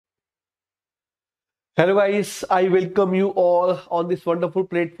Hello guys, I welcome you all on this wonderful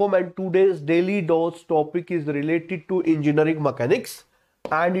platform, and today's daily dose topic is related to engineering mechanics,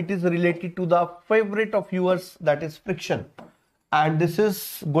 and it is related to the favorite of yours, that is friction. And this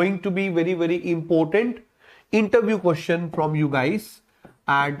is going to be very important interview question from you guys,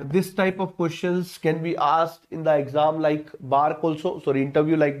 and this type of questions can be asked in the exam like BARC also, sorry,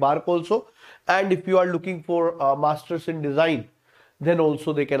 interview like BARC also. And if you are looking for masters in design, then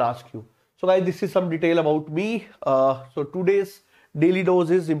also they can ask you. So guys, this is some detail about me. So today's daily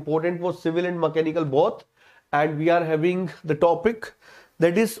dose is important for civil and mechanical both, and we are having the topic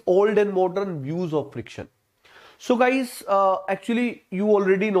that is old and modern views of friction. So guys, actually you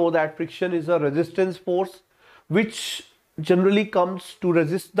already know that friction is a resistance force which generally comes to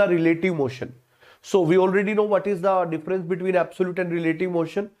resist the relative motion. So we already know what is the difference between absolute and relative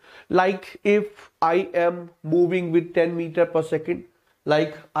motion. Like if I am moving with 10 meter per second,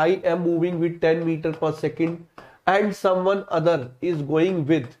 like I am moving with 10 meter per second, and someone other is going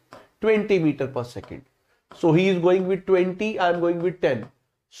with 20 meter per second. So he is going with 20, I am going with 10.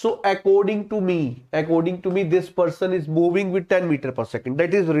 So according to me, this person is moving with 10 meter per second.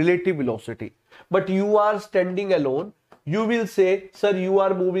 That is relative velocity. But you are standing alone. You will say, sir, you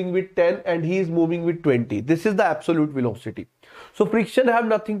are moving with 10 and he is moving with 20. This is the absolute velocity. So friction have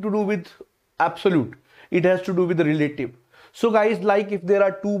nothing to do with absolute. It has to do with the relative. So guys, like if there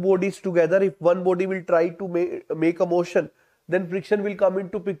are two bodies together, if one body will try to make a motion, then friction will come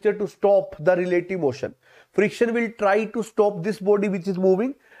into picture to stop the relative motion. Friction will try to stop this body which is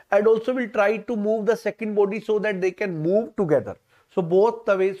moving, and also will try to move the second body so that they can move together. So both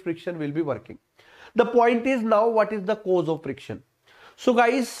the ways friction will be working. The point is now, what is the cause of friction? So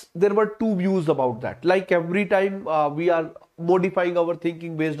guys, there were two views about that. Like every time we are modifying our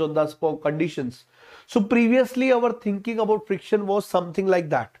thinking based on the conditions. So previously our thinking about friction was something like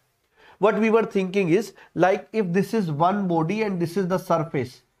that. What we were thinking is, like if this is one body and this is the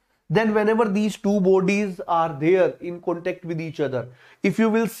surface, then whenever these two bodies are there in contact with each other, if you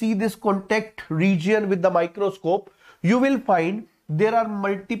will see this contact region with the microscope, you will find there are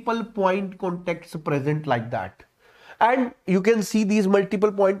multiple point contacts present like that. And you can see these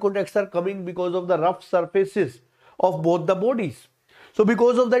multiple point contacts are coming because of the rough surfaces of both the bodies. So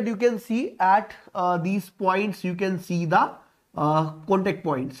because of that, you can see at these points, you can see the contact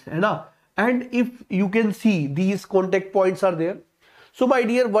points. And if you can see these contact points are there. So my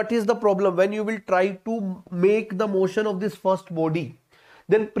dear, what is the problem when you will try to make the motion of this first body?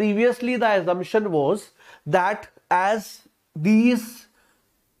 Then previously the assumption was that as these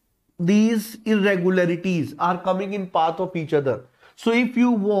irregularities are coming in path of each other. So if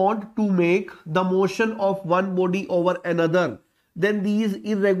you want to make the motion of one body over another, then these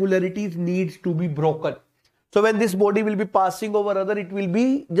irregularities needs to be broken. So when this body will be passing over other, it will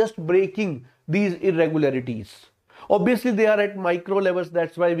be just breaking these irregularities. Obviously they are at micro levels,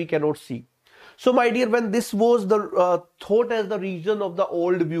 that's why we cannot see. So my dear, when this was the thought as the reason of the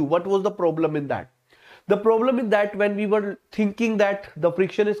old view, what was the problem in that? The problem is that when we were thinking that the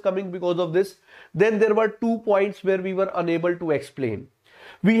friction is coming because of this, then there were 2 points where we were unable to explain.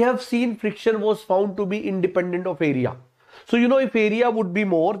 We have seen friction was found to be independent of area. So if area would be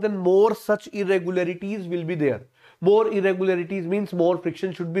more, then more such irregularities will be there. More irregularities means more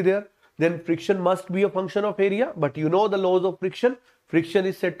friction should be there. Then friction must be a function of area. But the laws of friction. Friction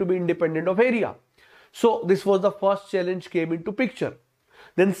is said to be independent of area. So this was the first challenge came into picture.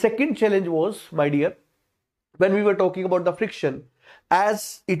 Then second challenge was, my dear, when we were talking about the friction,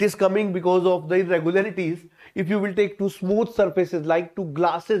 as it is coming because of the irregularities, if you will take two smooth surfaces like two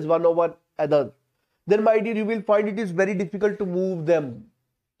glasses one over other, then my dear, you will find it is very difficult to move them.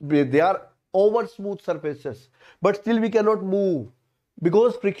 They are over smooth surfaces, but still we cannot move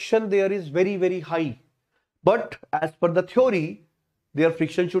because friction there is very high. But as per the theory, their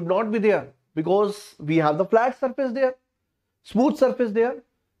friction should not be there because we have the flat surface there, smooth surface there.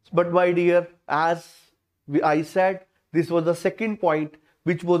 But my dear, as I said, this was the second point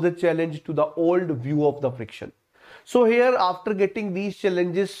which was a challenge to the old view of the friction. So here, after getting these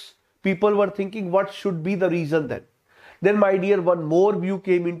challenges, people were thinking what should be the reason then. Then my dear, one more view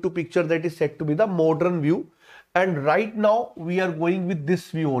came into picture that is said to be the modern view. And right now we are going with this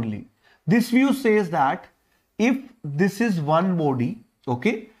view only. This view says that if this is one body,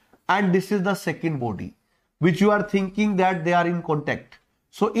 okay, and this is the second body, which you are thinking that they are in contact.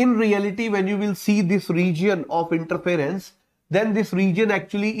 So in reality, when you will see this region of interference, then this region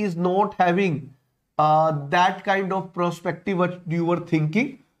actually is not having that kind of perspective what you were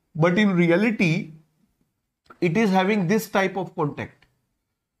thinking. But in reality, it is having this type of contact.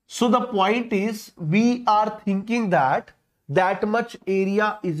 So the point is, we are thinking that that much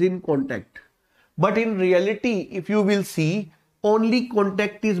area is in contact. But in reality, if you will see, only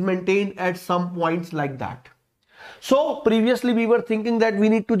contact is maintained at some points like that. So previously we were thinking that we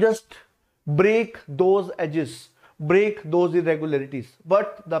need to just break those edges, break those irregularities.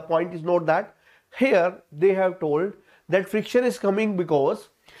 But the point is not that. Here they have told that friction is coming because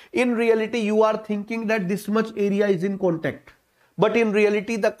in reality you are thinking that this much area is in contact. But in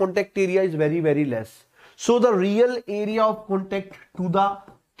reality the contact area is very, very less. So the real area of contact to the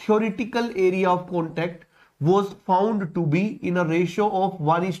theoretical area of contact was found to be in a ratio of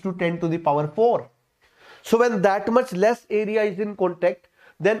 1:10 to the power 4. So when that much less area is in contact,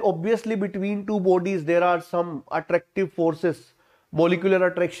 then obviously between two bodies there are some attractive forces, molecular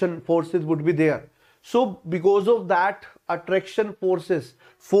attraction forces would be there. So because of that attraction forces,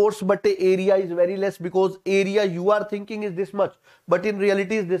 force but the area is very less, because area you are thinking is this much, but in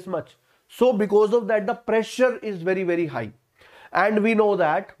reality is this much. So because of that the pressure is very, very high. And we know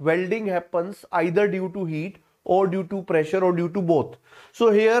that welding happens either due to heat or due to pressure or due to both. So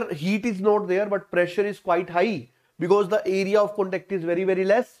here heat is not there, but pressure is quite high because the area of contact is very, very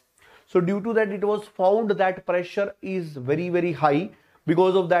less. So due to that it was found that pressure is very, very high.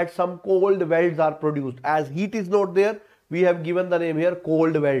 Because of that some cold welds are produced. As heat is not there, we have given the name here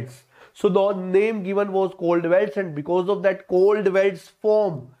cold welds. So the name given was cold welds, and because of that cold welds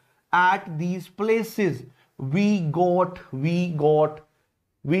form at these places, we got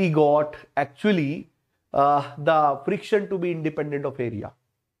actually the friction to be independent of area.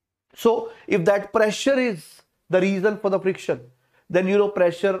 So if that pressure is the reason for the friction, then you know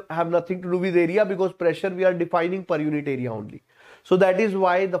pressure have nothing to do with area, because pressure we are defining per unit area only. So that is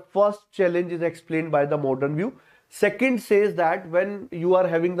why the first challenge is explained by the modern view. Second says that when you are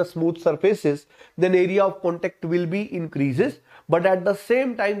having the smooth surfaces, then area of contact will be increases, but at the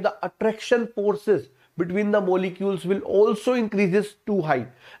same time the attraction forces between the molecules will also increases too high,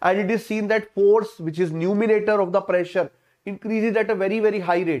 and it is seen that force, which is numerator of the pressure, increases at a very, very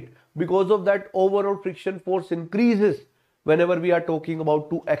high rate. Because of that overall friction force increases whenever we are talking about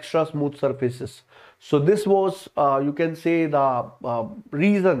two extra smooth surfaces. So this was you can say the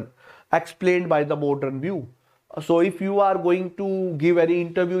reason explained by the modern view. So if you are going to give any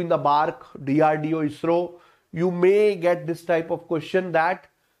interview in the BARC, DRDO, ISRO, you may get this type of question that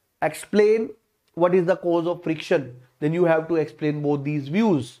explain what is the cause of friction. Then you have to explain both these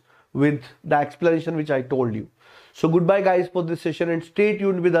views with the explanation which I told you. So goodbye guys for this session, and stay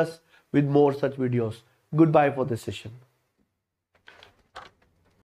tuned with us with more such videos. Goodbye for this session.